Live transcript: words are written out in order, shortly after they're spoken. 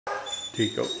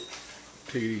Tico.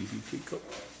 Take it easy, Tico.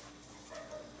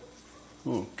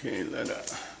 Okay, Letta.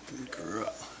 Good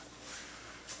girl.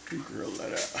 Good girl,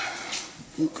 Letta.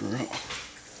 Good girl.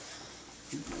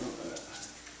 Good girl, Letta.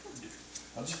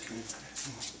 I'll just come in.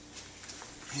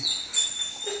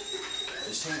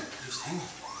 Just hang on. Just hang on.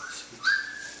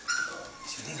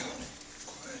 Just hang on.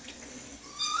 Good.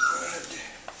 Good.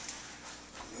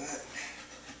 Good.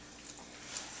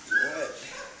 Good.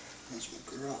 That's my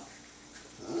girl.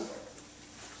 Huh?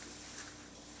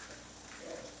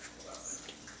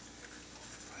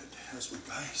 How's my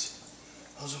guys?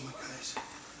 How's all my guys?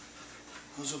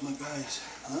 How's all my guys?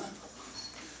 Huh?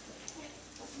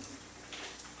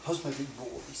 How's my big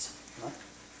boys? Huh?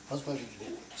 How's my big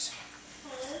boys?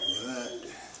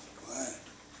 Good. Good.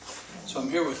 So I'm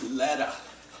here with Letta.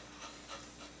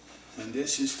 And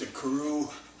this is the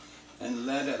Karu and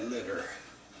Letta litter.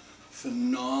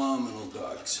 Phenomenal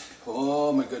dogs.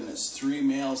 Oh my goodness. 3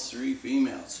 males, 3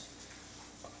 females.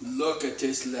 Look at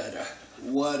this Letta.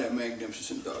 What a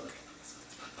magnificent dog.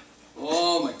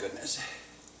 Oh my goodness.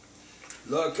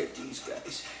 Look at these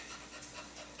guys.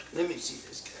 Let me see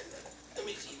this guy. Let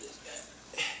me see this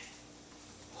guy.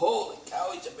 Holy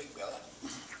cow, he's a big fella.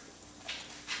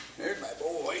 There's my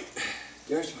boy.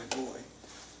 There's my boy.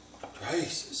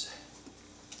 Prices.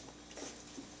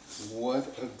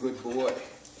 What a good boy.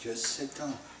 Just sit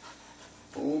down.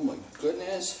 Oh my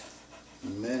goodness.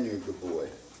 Man, you're a good boy.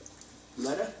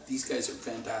 Letta, these guys are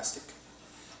fantastic.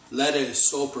 Letta is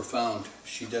so profound.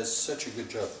 She does such a good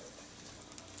job.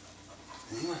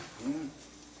 Good.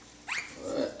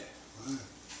 Good.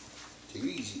 Take it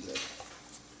easy, Letta.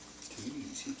 Take it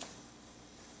easy.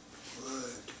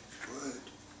 Good. Good.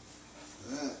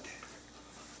 Good.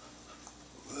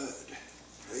 Good.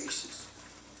 Gracious.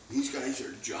 These guys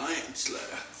are giants,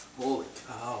 Letta. Holy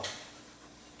cow.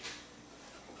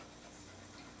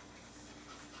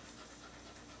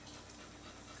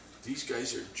 These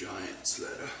guys are giants,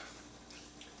 Letta.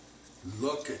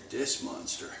 Look at this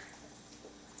monster.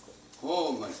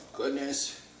 Oh my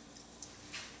goodness.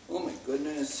 Oh my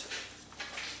goodness.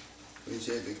 What do you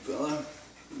say, big fella?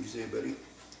 What do you say, buddy?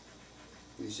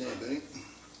 What do you say, buddy?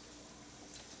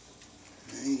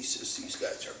 He says these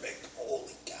guys are big.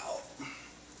 Holy cow.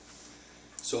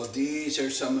 So these are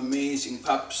some amazing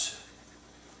pups.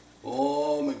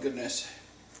 Oh my goodness.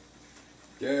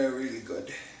 They're really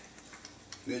good.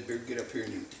 You guys better get up here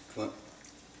and eat. Come on.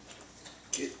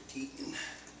 Get eating.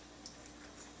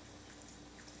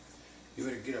 You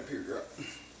better get up here, girl.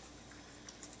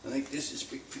 I think this is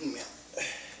big female.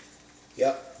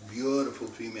 Yep, beautiful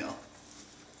female.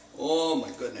 Oh my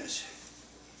goodness.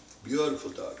 Beautiful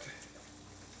dog.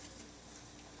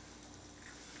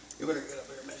 You better get up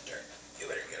here, mister. You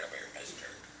better get up here, mister.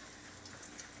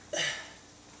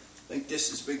 I think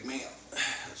this is big male.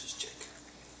 Let's just check.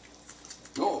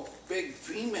 Oh, big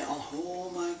female. Oh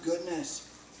my goodness.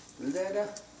 Letta.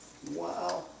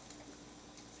 Wow.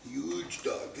 Huge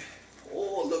dog.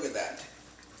 Oh, look at that.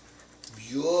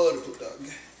 Beautiful dog.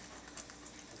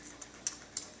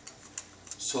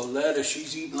 So Letta,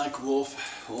 she's eating like a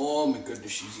wolf. Oh my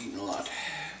goodness, she's eating a lot.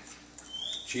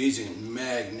 She's in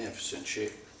magnificent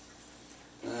shape.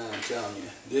 I'm telling you,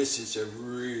 this is a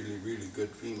really, really good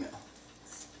female.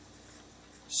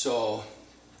 So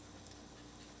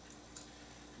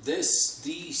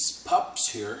these pups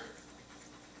here,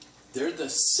 they're the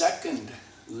second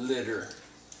litter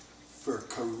for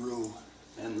Karu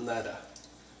and Letta.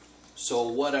 So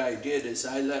what I did is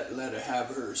I let Letta have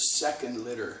her second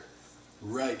litter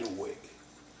right away.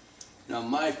 Now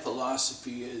my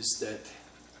philosophy is that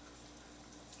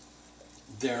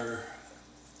they're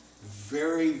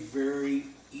very, very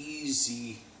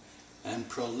easy and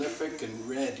prolific and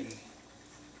ready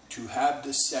to have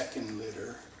the second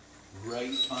litter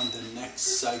right on the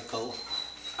next cycle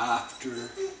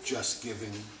after just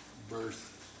giving birth.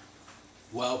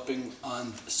 Whelping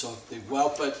on, so if they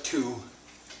whelp at 2,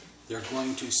 they're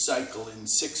going to cycle in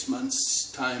 6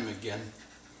 months' time again.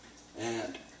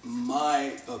 And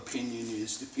my opinion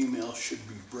is the female should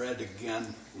be bred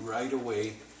again right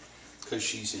away because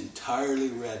she's entirely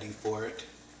ready for it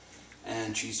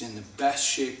and she's in the best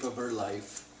shape of her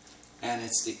life and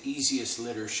it's the easiest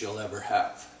litter she'll ever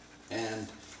have. And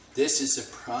this is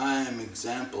a prime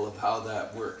example of how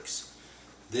that works.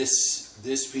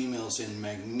 This female's in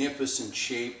magnificent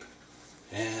shape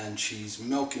and she's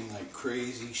milking like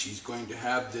crazy. She's going to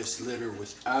have this litter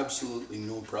with absolutely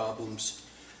no problems.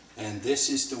 And this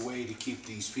is the way to keep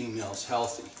these females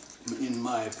healthy, in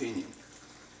my opinion.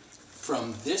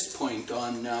 From this point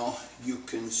on now, you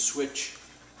can switch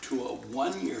to a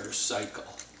 1-year cycle.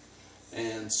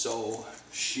 And so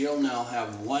she'll now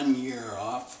have 1 year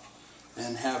off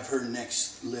and have her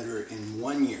next litter in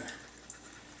 1 year.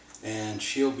 And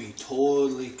she'll be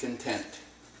totally content.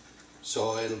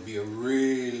 So it'll be a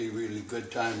really, really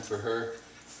good time for her.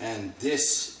 And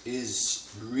this is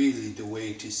really the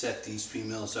way to set these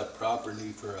females up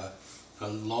properly for a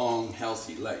long,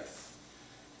 healthy life.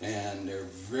 And they're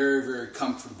very, very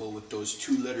comfortable with those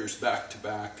 2 litters back to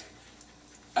back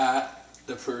at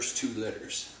the first 2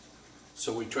 litters.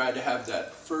 So we try to have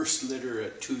that first litter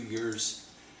at 2 years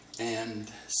and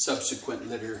subsequent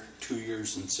litter 2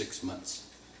 years and 6 months.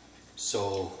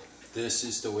 So this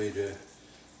is the way to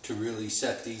really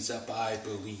set these up, I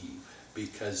believe,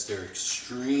 because they're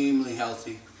extremely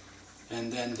healthy,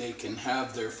 and then they can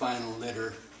have their final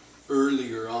litter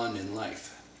earlier on in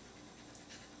life.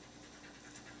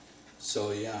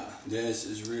 So yeah, this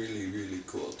is really, really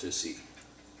cool to see.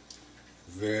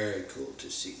 Very cool to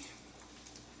see.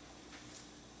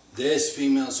 This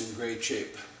female's in great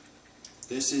shape.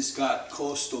 This has got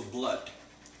coastal blood,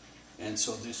 and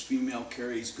so this female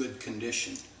carries good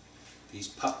condition. These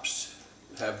pups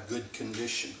have good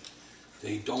condition.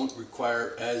 They don't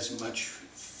require as much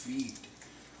feed,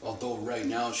 although right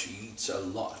now she eats a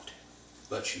lot,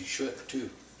 but she should too.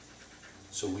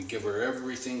 So we give her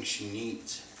everything she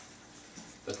needs.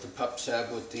 But the pups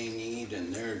have what they need,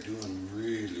 and they're doing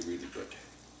really, really good.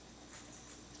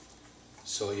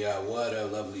 So yeah, what a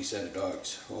lovely set of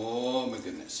dogs. Oh my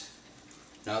goodness.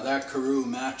 Now that Karu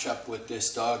matchup with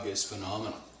this dog is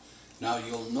phenomenal. Now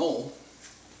you'll know,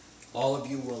 all of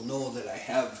you will know that I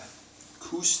have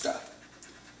Kusta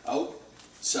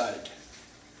outside.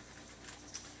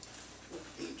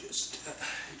 Let me just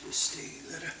stay,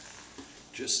 Letta.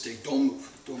 Just stay, don't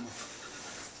move, don't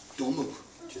move. Don't move,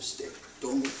 just stay,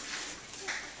 don't move.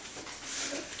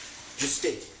 Just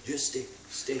stay,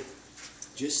 stay,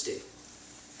 just stay.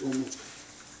 Don't move.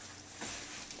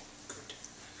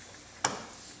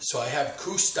 So I have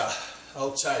Kusta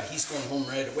outside. He's going home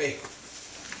right away.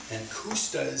 And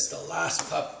Kusta is the last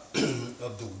pup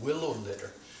of the Willow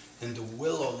litter. And the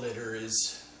Willow litter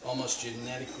is almost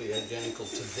genetically identical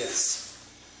to this.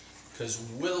 Because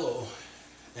Willow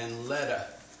and Letta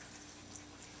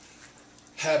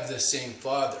have the same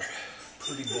father,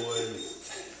 Pretty Boy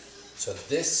Leaf. So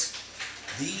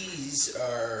these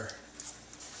are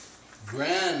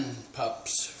grand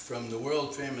pups from the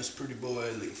world famous Pretty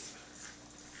Boy Leaf.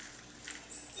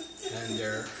 And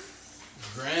their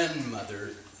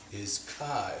grandmother is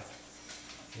Kai.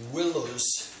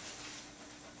 Willow's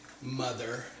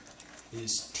mother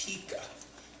is Tika.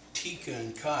 Tika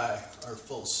and Kai are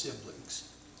full siblings,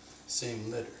 same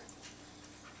litter.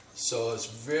 So it's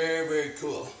very, very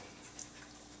cool.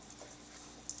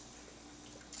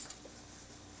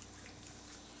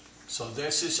 So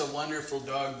this is a wonderful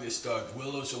dog, this dog.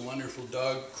 Willow's a wonderful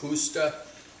dog. Kusta,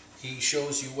 he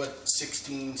shows you what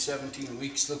 16, 17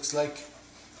 weeks looks like.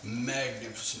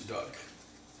 Magnificent dog.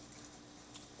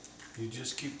 You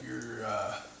just keep your,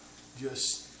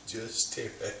 just stay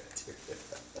right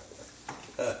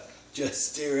there.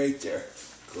 Just stay right there.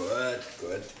 Good,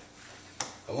 good.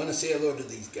 I want to say hello to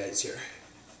these guys here.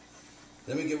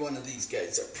 Let me get one of these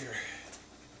guys up here.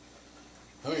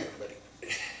 Come here, buddy.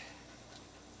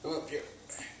 Come up here.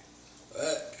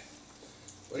 What?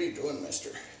 What are you doing,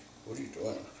 mister? What are you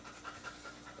doing?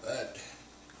 What?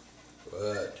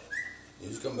 What? You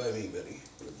just come by me, buddy.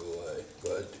 Good boy.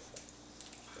 Good.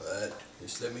 What?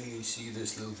 Just let me see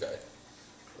this little guy.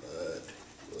 Good.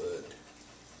 Good.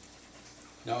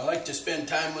 Now I like to spend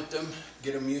time with them,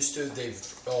 get them used to it.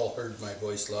 They've all heard my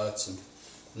voice lots and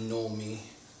know me,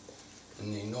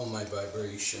 and they know my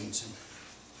vibrations and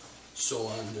so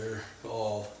on. They're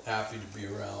all happy to be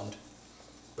around,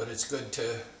 but it's good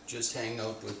to just hang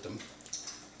out with them,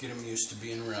 get them used to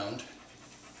being around.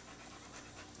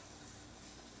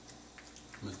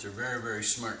 But they're very, very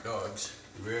smart dogs,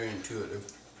 very intuitive,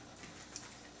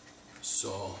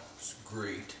 so it's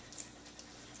great.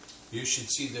 You should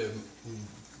see the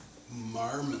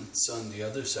marmots on the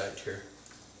other side here.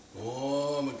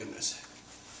 Oh my goodness.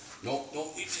 No,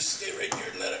 you just stay right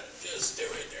there, let it. Just stay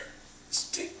right there.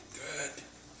 Stay. Good.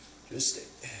 Just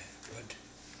stay. Good.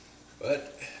 Good.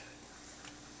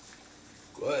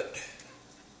 Good.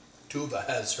 Tuba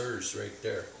has hers right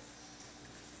there.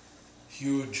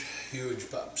 Huge,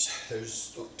 huge pups.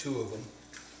 There's 2 of them.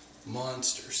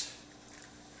 Monsters.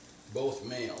 Both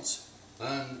males.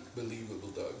 Unbelievable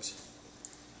dogs.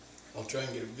 I'll try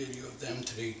and get a video of them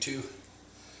today too.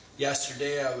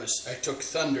 Yesterday I took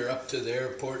Thunder up to the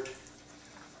airport,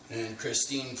 and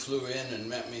Christine flew in and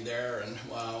met me there, and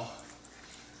wow,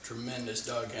 tremendous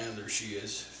dog handler she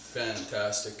is,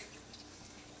 fantastic.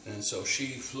 And so she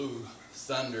flew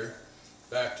Thunder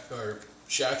back, or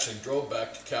She actually drove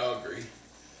back to Calgary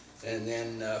and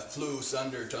then flew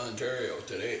Thunder to Ontario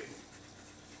today.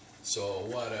 So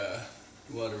what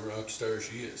a rock star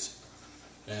she is.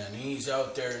 And he's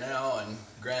out there now, and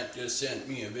Grant just sent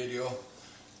me a video.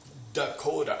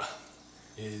 Dakota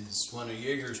is one of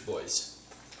Jaeger's boys,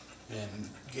 and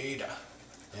Gata,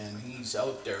 and he's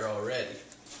out there already.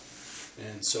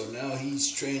 And so now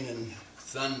he's training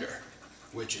Thunder,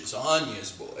 which is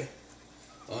Anya's boy,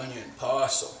 Anya and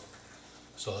Paso.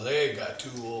 So they got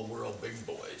two old world big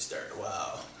boys there.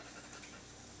 Wow.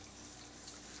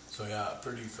 So yeah,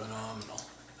 pretty phenomenal.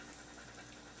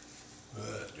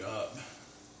 Good job.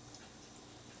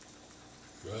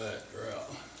 Good girl.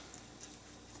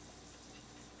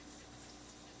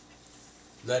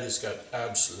 Letta's got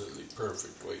absolutely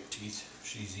perfect white teeth.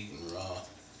 She's eating raw.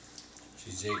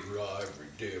 She's ate raw every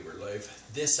day of her life.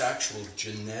 This actual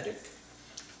genetic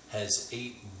has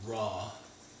ate raw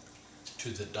to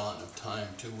the dawn of time,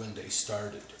 to when they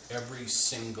started. Every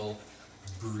single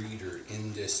breeder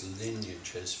in this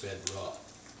lineage has fed raw.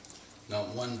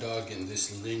 Not one dog in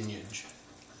this lineage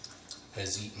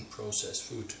has eaten processed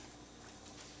food.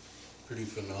 Pretty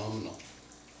phenomenal.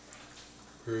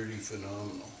 Pretty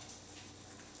phenomenal.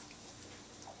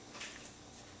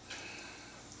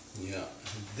 Yeah,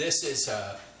 this is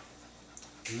a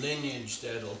lineage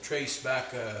that'll trace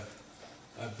back,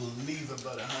 I believe,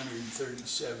 about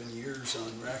 137 years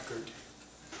on record,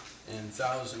 and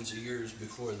thousands of years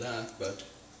before that. But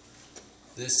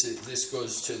this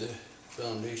goes to the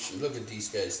foundation. Look at these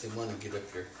guys; they want to get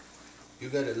up here. You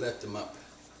got to let them up.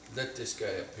 Let this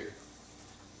guy up here.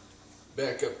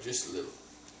 Back up just a little.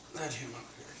 Let him up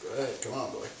here. Go ahead, come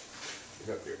on, boy.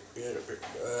 Get up here. Get up here.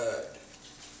 Good.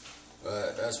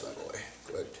 Good, that's my boy.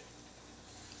 Good.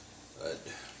 Good.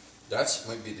 That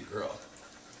might be the girl.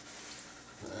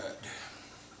 Good.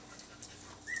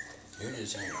 Here,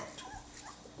 just hang out.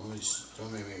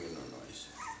 Don't make no noise.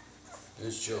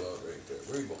 Just chill out right there.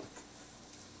 Where are you going?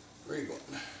 Where are you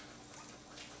going?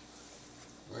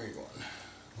 Where are you going?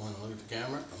 Want to look at the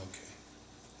camera? Okay.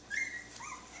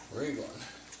 Where are you going?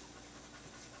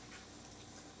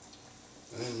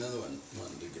 And another one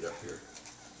wanted to get up here.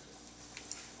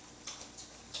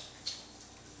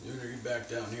 You better get back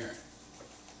down here.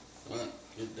 Come on,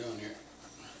 get down here.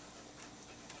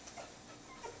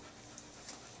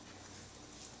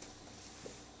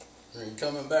 Are you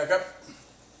coming back up?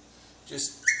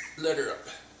 Just let her up.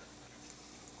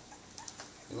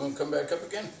 You want to come back up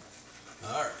again?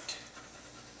 Alright.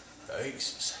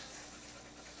 Thanks.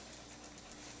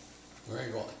 Where are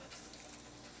you going?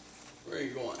 Where are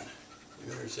you going?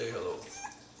 You better say hello.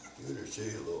 You better say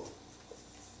hello.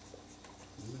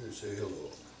 You better say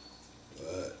hello.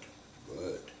 What?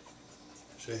 What?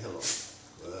 Say hello.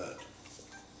 What?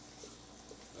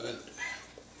 What?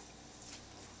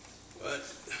 What?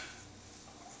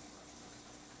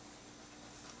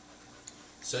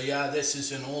 So yeah, this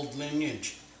is an old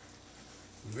lineage.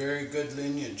 Very good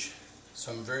lineage.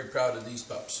 So I'm very proud of these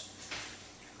pups.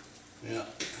 Yeah.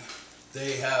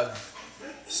 They have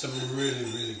some really,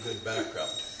 really good background.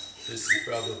 This is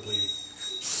probably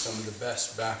some of the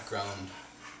best background.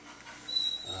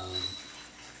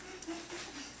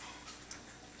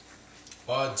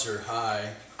 Odds are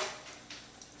high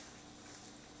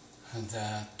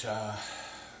that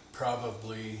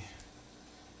probably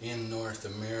in North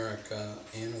America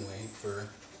anyway,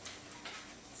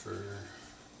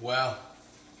 well,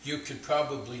 you could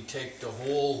probably take the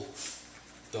whole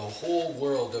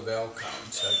world of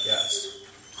Elkhounds, I guess.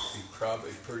 Be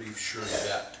probably pretty sure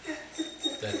that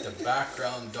the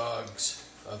background dogs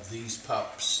of these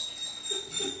pups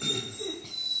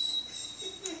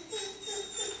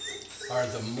are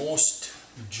the most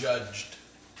judged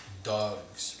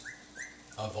dogs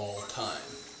of all time.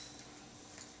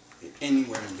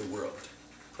 Anywhere in the world,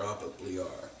 probably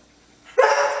are.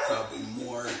 Probably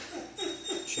more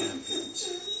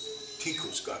champions.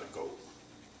 Tico's got to go.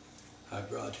 I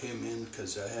brought him in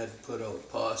because I had put out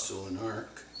Paso and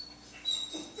Ark.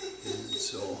 And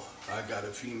so I got a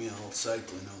female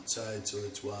cycling outside, so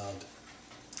it's wild.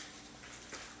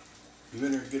 You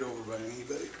better get over by me,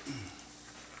 buddy.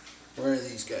 Where are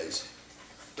these guys?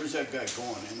 Where's that guy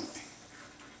going anyway?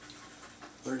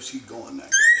 Where's he going, that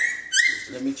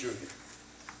guy? Let me through here.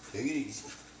 Take it easy.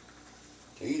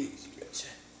 Take it easy, guys.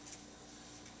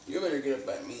 You better get up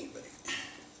by me, buddy.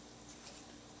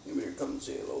 You better come and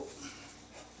say hello.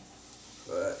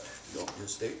 Good. Don't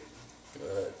just stay.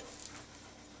 Good.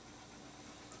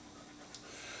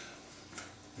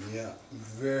 Yeah,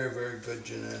 very, very good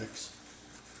genetics.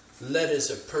 Letta's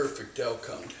a perfect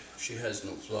Elkhound. She has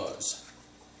no flaws.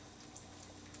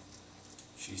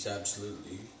 She's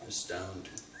absolutely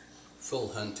astounding.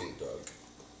 Full hunting dog.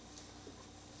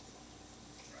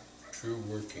 True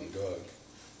working dog.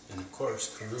 And of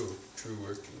course, Karu, true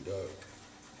working dog.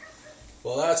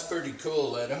 Well, that's pretty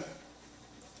cool, Letta.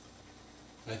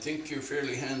 I think you're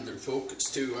fairly handler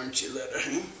focused too, aren't you, Letta?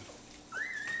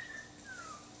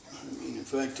 I mean,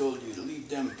 if I told you to leave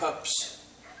them pups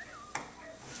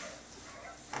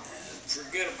and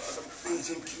forget about them, I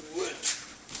think you would.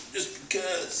 Just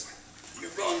because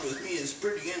your bond with me is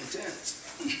pretty intense.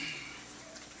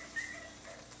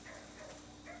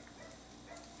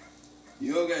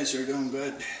 You guys are doing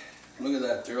good. Look at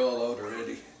that, they're all out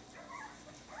already.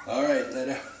 All right,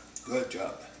 Letta, good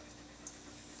job.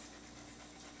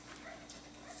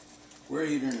 Where are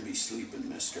you going to be sleeping,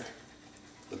 mister?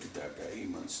 Look at that guy, he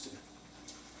wants to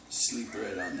sleep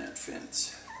right on that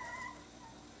fence.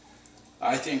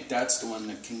 I think that's the one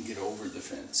that can get over the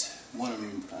fence. One of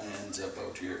them ends up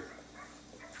out here.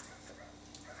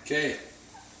 Okay,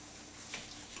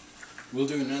 we'll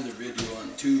do another video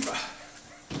on tuba.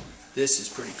 This is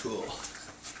pretty cool.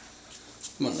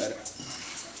 Come on, Letta.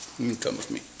 You can come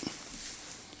with me.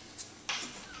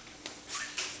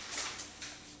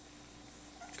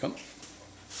 Come.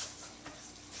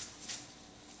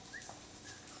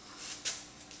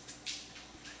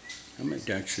 I might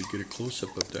actually get a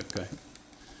close-up of that guy.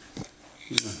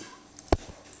 Yeah.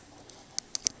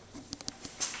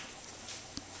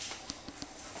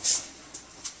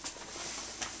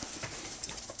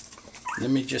 Let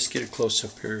me just get a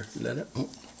close-up here. Let it. Oh,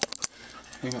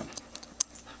 hang on.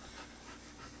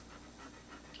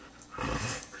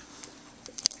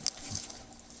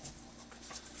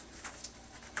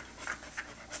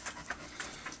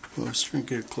 Well, let's try and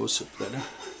get a close-up, Letta.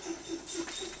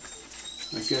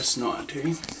 I guess not,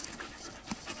 eh?